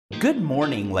Good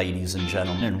morning, ladies and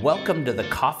gentlemen, and welcome to the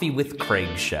Coffee with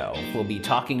Craig show. We'll be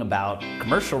talking about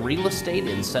commercial real estate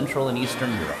in Central and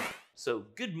Eastern Europe. So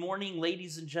good morning,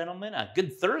 ladies and gentlemen. A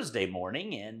good Thursday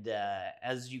morning, and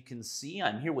as you can see,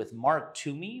 I'm here with Mark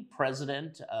Twomey,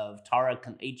 president of Tara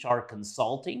HR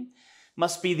Consulting.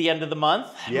 Must be the end of the month,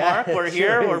 yeah, Mark. We're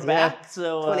here, we're back. Yeah.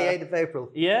 So 28th of April.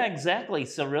 Yeah, exactly.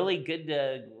 So really good.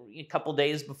 A couple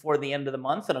days before the end of the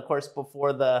month, and of course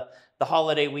before the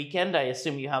holiday weekend. I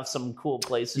assume you have some cool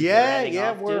places.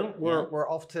 We're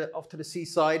off to the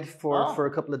seaside for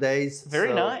a couple of days.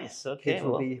 Very nice. Okay, kids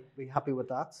will be happy with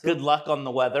that. So. Good luck on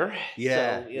the weather.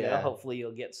 Yeah, so, you know, hopefully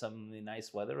you'll get some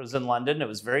nice weather. I was in London. It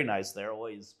was very nice there.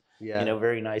 Always,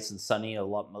 very nice and sunny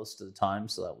most of the time.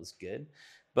 So that was good.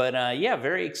 But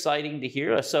very exciting to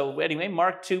hear. So anyway,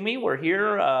 Mark Twomey, we're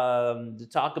here to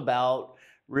talk about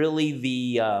really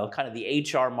the kind of the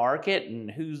HR market and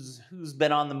who's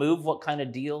been on the move, what kind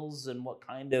of deals and what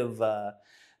kind of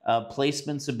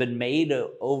placements have been made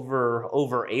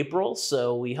over April.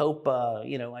 So we hope,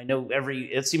 I know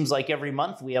it seems like every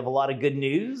month we have a lot of good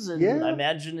news, and I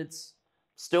imagine it's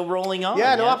still rolling on.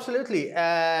 Yeah, no, absolutely.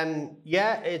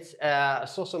 It's I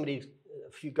saw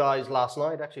a few guys last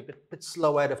night, actually a bit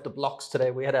slow out of the blocks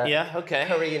today. We had a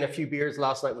curry and a few beers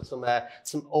last night with some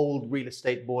old real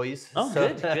estate boys. Oh,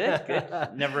 so. Good.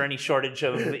 Never any shortage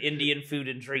of Indian food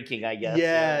and drinking, I guess.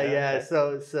 Yeah.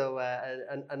 So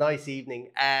a nice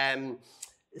evening. A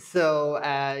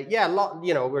lot.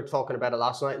 We were talking about it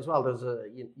last night as well. There's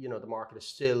the market is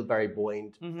still very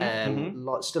buoyant.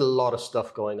 Still a lot of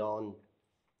stuff going on.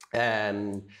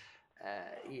 A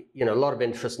lot of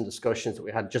interesting discussions that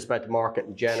we had just about the market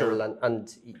in general,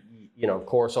 and of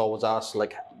course, always ask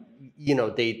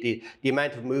the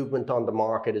amount of movement on the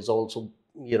market is also,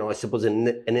 I suppose an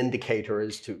indicator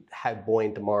as to how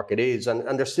buoyant the market is,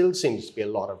 and there still seems to be a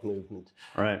lot of movement.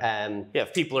 Right.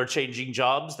 If people are changing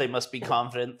jobs, they must be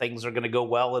confident things are going to go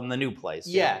well in the new place.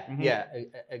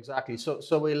 Exactly. So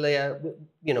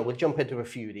we'll jump into a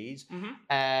few of these.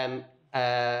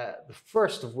 The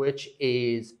first of which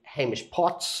is Hamish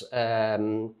Potts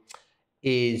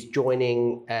is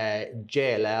joining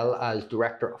JLL as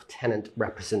Director of Tenant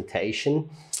Representation,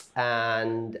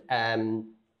 and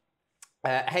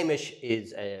Hamish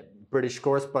is a British, of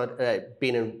course, but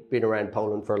been around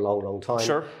Poland for a long time.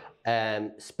 Sure.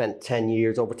 Spent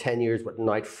over 10 years with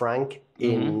Knight Frank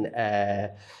in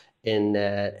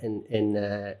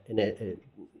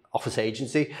office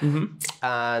agency,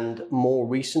 and more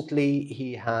recently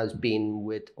he has been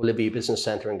with Olivia Business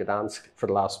Centre in Gdansk for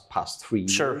the past 3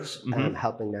 years,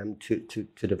 helping them to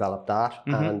develop that.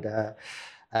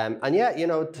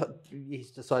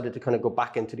 He's decided to kind of go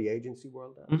back into the agency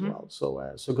world as well.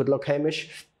 So good luck,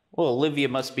 Hamish. Well, Olivia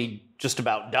must be just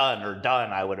about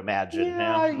done, I would imagine.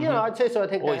 Yeah, I'd say so. I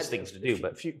think always things to do,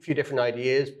 but a few different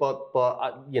ideas, but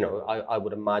I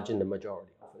would imagine the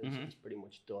majority of it is pretty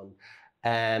much done.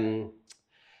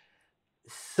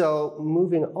 So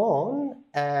moving on,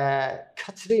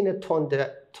 Katarzyna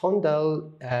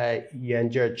Tondel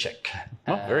Jędrzejczak.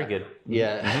 Oh, very good.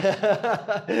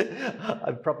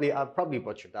 I've probably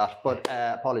butchered that, but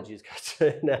apologies,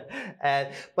 Katarzyna.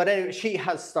 But anyway, she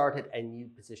has started a new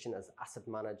position as asset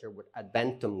manager with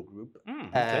Adventum Group.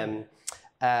 And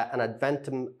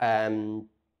Adventum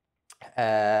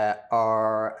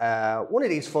are one of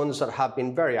these funds that have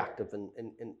been very active in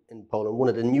Poland, one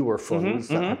of the newer funds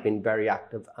that have been very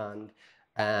active,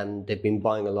 and they've been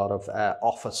buying a lot of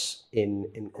office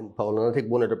in Poland. I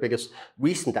think one of their biggest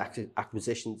recent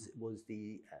acquisitions was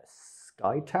the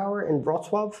Sky Tower in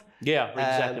Wrocław. Yeah,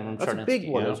 exactly. That's a big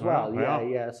one as well.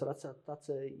 Yeah. So that's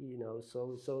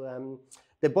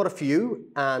they bought a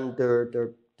few, and they're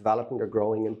developing, they're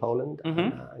growing in Poland,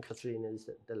 and Katarzyna is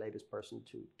the latest person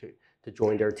to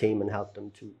join their team and help them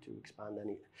to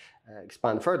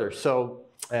expand further. So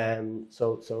a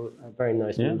very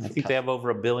nice move. I think they have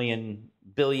over $1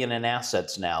 billion in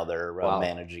assets now they're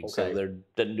managing. Okay. So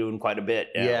they're doing quite a bit.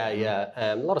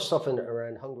 A lot of stuff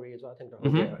around Hungary as well. I think they're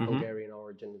Hungarian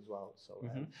origin as well. So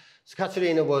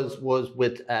Katarzyna was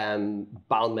with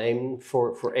Balmain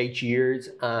for 8 years,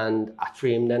 and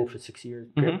Atrium then for 6 years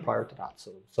prior to that.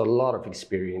 So a lot of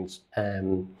experience,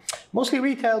 mostly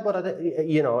retail, but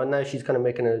and now she's kind of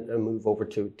making a move over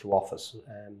to office.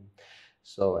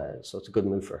 So it's a good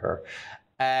move for her.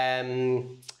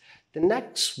 The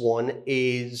next one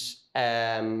is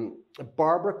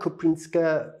Barbara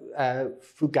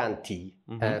Krupińska-Fuganti.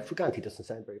 Fuganti doesn't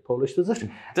sound very Polish, does it?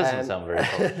 Doesn't sound very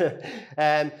Polish.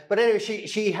 But anyway,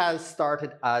 she has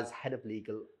started as head of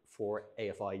legal for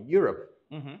AFI Europe.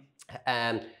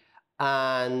 And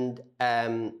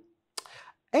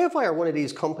AFI are one of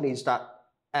these companies that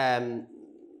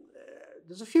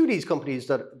there's a few of these companies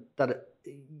that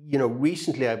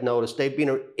recently I've noticed they've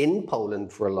been in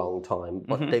Poland for a long time,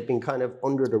 but they've been kind of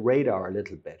under the radar a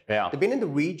little bit. Yeah. They've been in the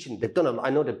region. I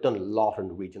know they've done a lot in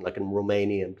the region, like in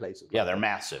Romania and places. Yeah, they're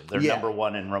massive. They're number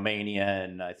one in Romania,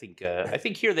 and I think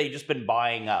here they've just been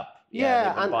buying up.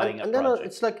 Yeah, and then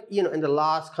it's like, in the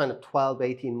last kind of 12,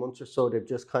 18 months or so, they've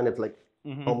just kind of like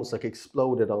almost like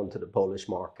exploded onto the Polish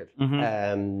market.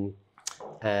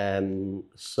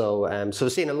 So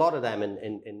seeing a lot of them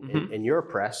in your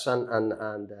press,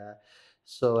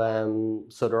 so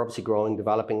they're obviously growing,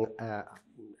 developing,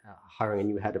 hiring a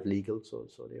new head of legal. So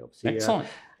they obviously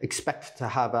expect to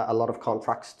have a lot of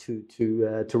contracts to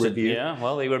review. Yeah,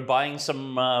 well, they were buying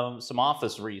some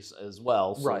office as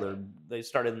well. So they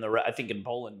started I think in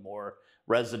Poland more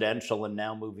residential, and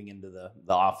now moving into the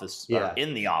office,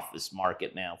 in the office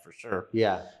market now for sure.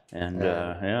 Yeah, and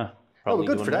well,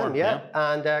 good for them,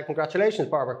 and congratulations,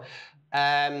 Barbara.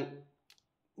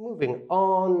 Moving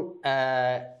on,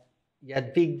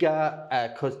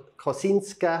 Jadwiga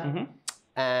Kosinska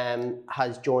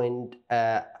has joined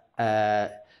Stocznia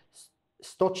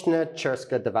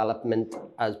Cesarska Development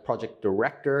as project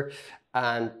director,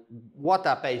 and what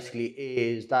that basically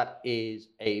is, that is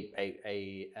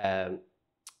a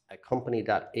company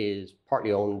that is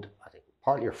partly owned, I think,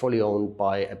 partly or fully owned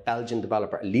by a Belgian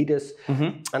developer, Elidis,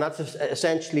 and that's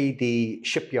essentially the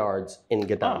shipyards in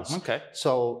Gdansk. Oh, okay.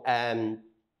 So,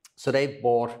 so they've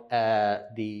bought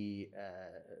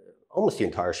almost the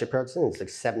entire shipyard. It's like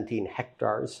 17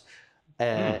 hectares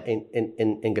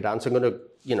in Gdansk. So I'm going to,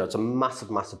 it's a massive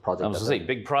project. I was going to say,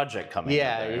 big project coming.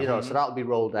 Yeah, so that'll be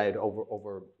rolled out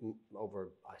over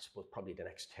I suppose probably the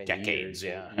next 10 decades.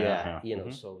 Years. Yeah.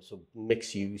 So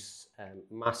mixed use,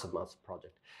 massive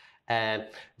project.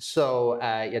 So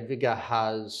Jadwiga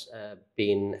has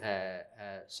been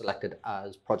selected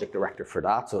as project director for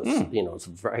that. So it's it's a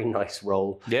very nice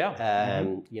role. Yeah.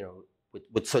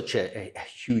 With such a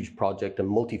huge project and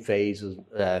multi-phases,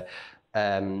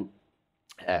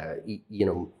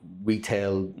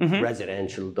 retail,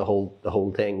 residential, the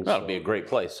whole thing. That'll be a great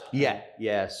place.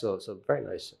 Yeah. So very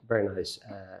nice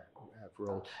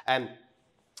role.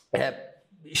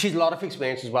 She's a lot of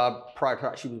experience as well. Prior to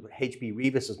that, she was with HB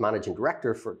Reavis as managing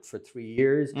director for 3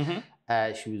 years.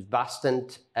 She was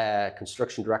Vastant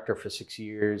construction director for 6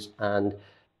 years, and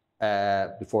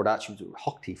before that, she was with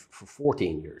Hochtief for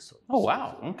 14 years. So, oh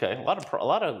wow! Okay, a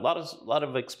lot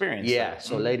of experience. Yeah,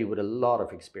 so a lady with a lot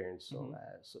of experience. So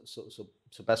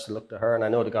best of luck to her. And I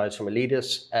know the guys from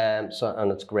Elidis, and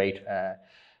it's great, a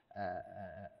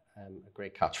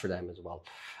great catch for them as well.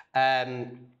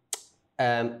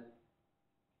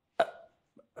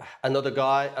 Another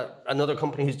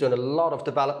company who's doing a lot of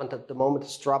development at the moment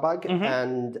is STRABAG,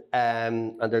 and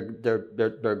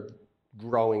they're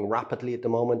growing rapidly at the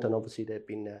moment, and obviously they've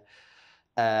been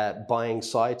buying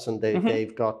sites, and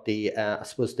they've got I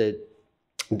suppose the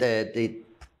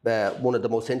one of the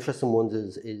most interesting ones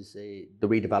is the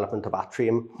redevelopment of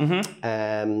Atrium.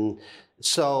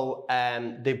 So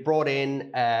they brought in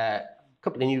a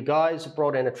couple of new guys. They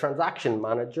brought in a transaction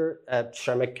manager,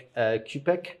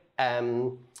 Ciupek,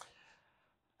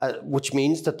 which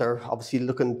means that they're obviously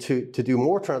looking to do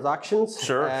more transactions,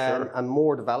 and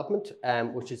more development,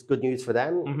 which is good news for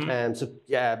them. So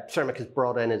Przemyslaw is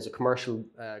brought in as a commercial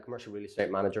real estate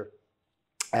manager,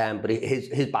 but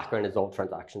his background is all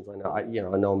transactions. I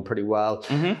know him pretty well.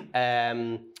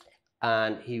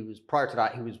 And he was, prior to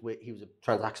that, he was a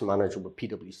transaction manager with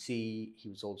PwC. He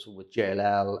was also with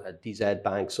JLL, DZ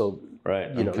Bank. So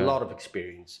a lot of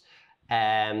experience.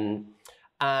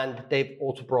 And they've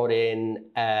also brought in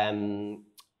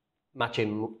Maciej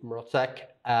Mrozek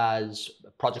as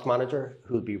a project manager,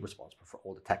 who will be responsible for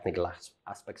all the technical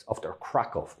aspects of their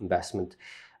Krakow investment,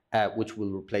 which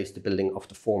will replace the building of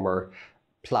the former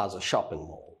Plaza shopping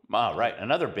mall. Oh, right.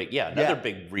 Another big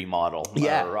remodel,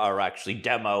 or actually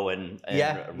demo and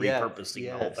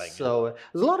repurposing the whole thing. So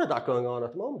there's a lot of that going on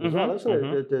at the moment as well, isn't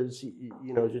it? There's,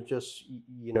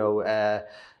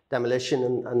 demolition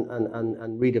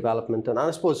and redevelopment, and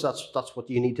I suppose that's what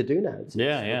you need to do now.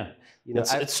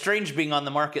 It's strange being on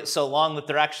the market so long that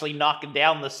they're actually knocking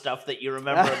down the stuff that you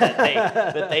remember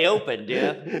that they opened.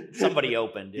 Yeah, somebody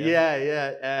opened.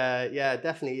 Yeah,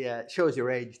 definitely. Shows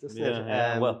your age, doesn't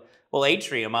it? Well,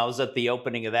 Atrium. I was at the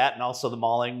opening of that, and also the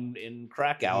mall in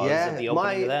Krakow. I was at the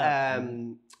opening of that.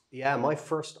 My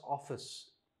first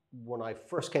office, when I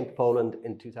first came to Poland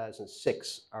in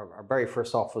 2006, our very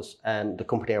first office, and the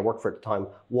company I worked for at the time,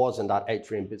 was in that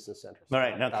Atrium Business Center. So all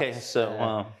right. Okay.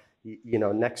 So,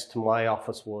 next to my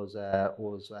office was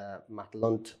Matt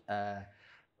Lunt,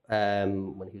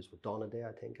 when he was with Donna Day,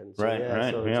 I think. And so,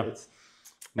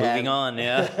 Moving on,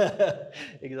 yeah.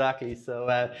 Exactly.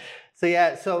 So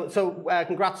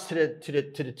congrats to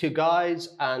the two guys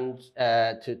and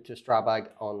to STRABAG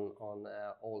on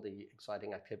all the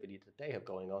exciting activity that they have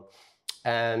going on.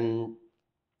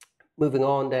 Moving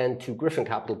on then to Griffin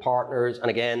Capital Partners, and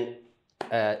again,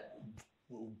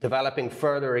 developing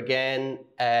further again.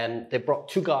 They brought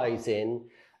two guys in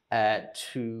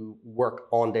to work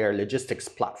on their logistics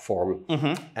platform.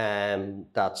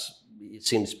 It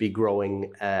seems to be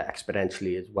growing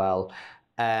exponentially as well.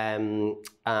 And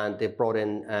they brought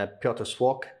in Piotr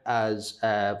Słok as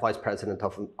Vice President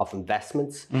of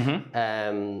Investments.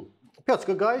 Piotr's a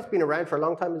good guy. He's been around for a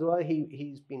long time as well.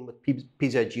 He's been with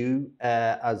PZU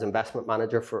as investment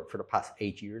manager for the past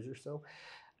 8 years or so.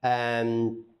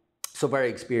 So very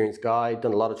experienced guy,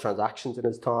 done a lot of transactions in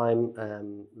his time, a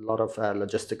lot of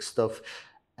logistics stuff.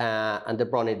 And they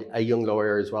brought in a young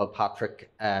lawyer as well, Patrik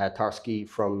Tarski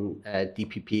from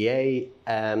DPPA.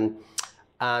 And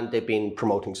they've been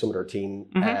promoting some of their team.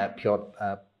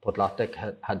 Piotr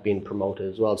Podolak had been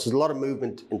promoted as well. So there's a lot of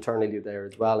movement internally there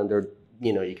as well. And they're,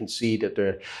 you can see that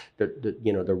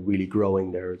they're really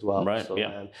growing there as well. Right. So,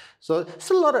 yeah. So it's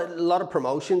a lot of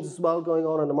promotions as well going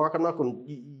on in the market. I'm not going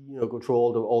to go through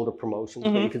all the promotions,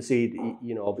 but you can see,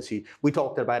 obviously we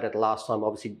talked about it last time.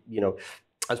 Obviously,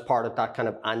 as part of that kind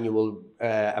of annual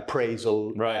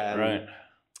appraisal, right.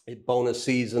 Bonus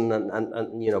season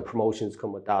and promotions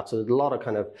come with that. So there's a lot of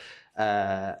kind of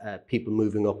people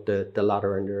moving up the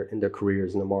ladder in their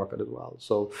careers in the market as well.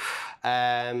 So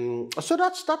so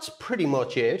that's pretty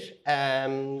much it.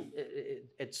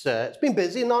 It's been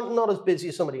busy, not as busy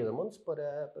as some of the other months, but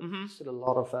still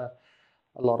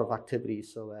a lot of activity.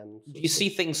 So do you see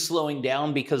things slowing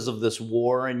down because of this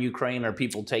war in Ukraine? Are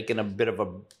people taking a bit of a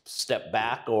step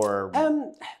back, or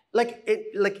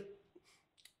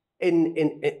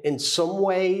in some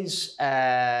ways,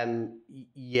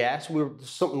 yes.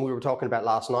 Something we were talking about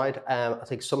last night. I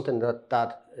think something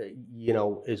that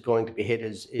is going to be hit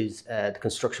is the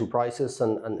construction prices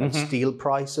and steel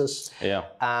prices. Yeah,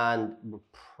 and we're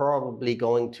probably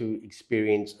going to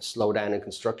experience a slowdown in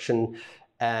construction.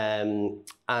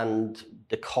 And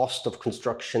the cost of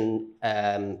construction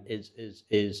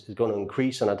is going to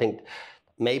increase, and I think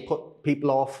may put people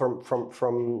off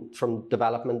from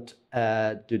development,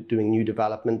 doing new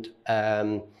development.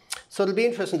 So it'll be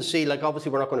interesting to see. Like,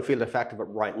 obviously, we're not going to feel the effect of it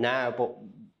right now, but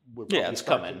we'll it's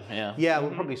coming.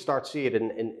 We'll probably start to see it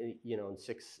in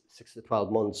 6 to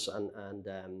 12 months,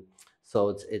 and so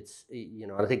it's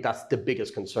I think that's the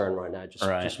biggest concern right now.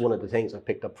 Just one of the things I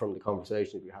picked up from the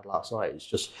conversation we had last night is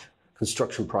just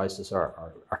construction prices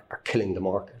are killing the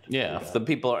market. Yeah, if the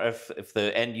people if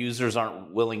the end users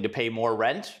aren't willing to pay more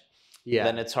rent,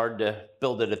 then it's hard to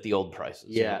build it at the old prices.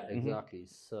 Yeah, exactly.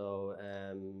 So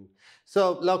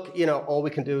so look, all we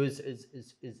can do is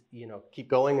keep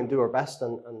going and do our best,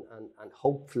 and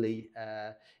hopefully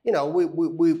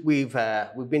we've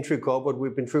been through COVID,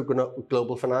 we've been through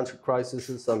global financial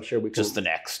crises. So I'm sure we can just the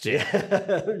next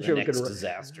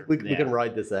disaster. We can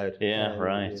ride this out. Yeah,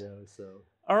 right.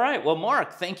 All right. Well,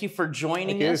 Mark, thank you for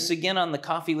joining us again on the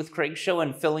Coffee with Craig show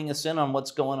and filling us in on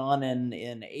what's going on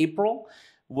in April.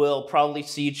 We'll probably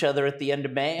see each other at the end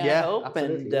of May, I hope.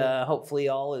 And hopefully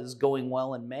all is going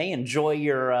well in May. Enjoy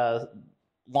your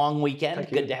long weekend.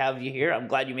 Good to have you here. I'm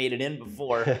glad you made it in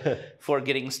before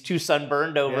getting too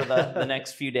sunburned over the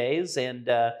next few days. And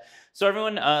so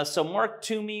everyone, so Mark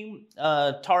Twomey,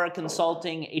 Tara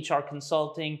Consulting, HR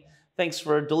Consulting, thanks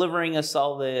for delivering us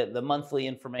all the monthly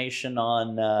information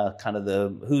on kind of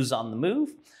the who's on the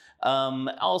move.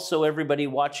 Also, everybody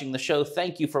watching the show,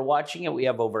 thank you for watching it. We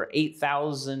have over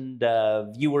 8,000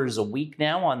 viewers a week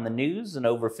now on the news and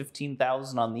over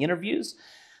 15,000 on the interviews.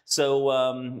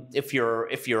 So if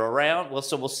you're around,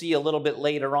 we'll see you a little bit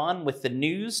later on with the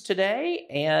news today,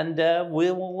 and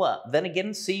we'll then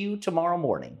again see you tomorrow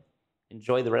morning.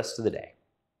 Enjoy the rest of the day.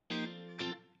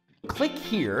 Click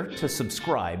here to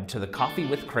subscribe to the Coffee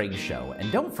with Craig show,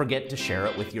 and don't forget to share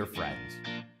it with your friends.